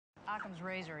Occam's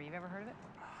razor. You've ever heard of it?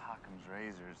 Occam's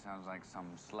razor sounds like some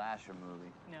slasher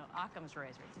movie. No, Occam's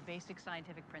razor. It's a basic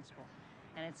scientific principle.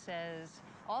 And it says,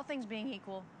 all things being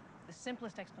equal, the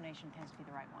simplest explanation tends to be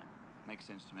the right one. Makes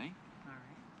sense to me. All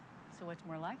right. So what's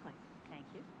more likely? Thank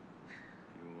you.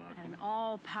 You're welcome. An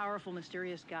all-powerful,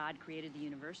 mysterious God created the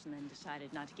universe and then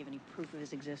decided not to give any proof of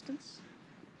his existence.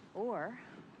 Or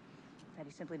that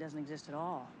he simply doesn't exist at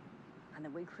all, and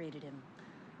that we created him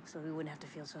so we wouldn't have to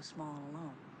feel so small and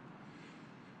alone.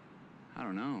 I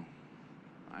don't know.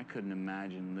 I couldn't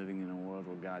imagine living in a world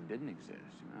where God didn't exist,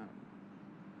 you know?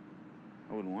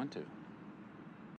 I wouldn't want to.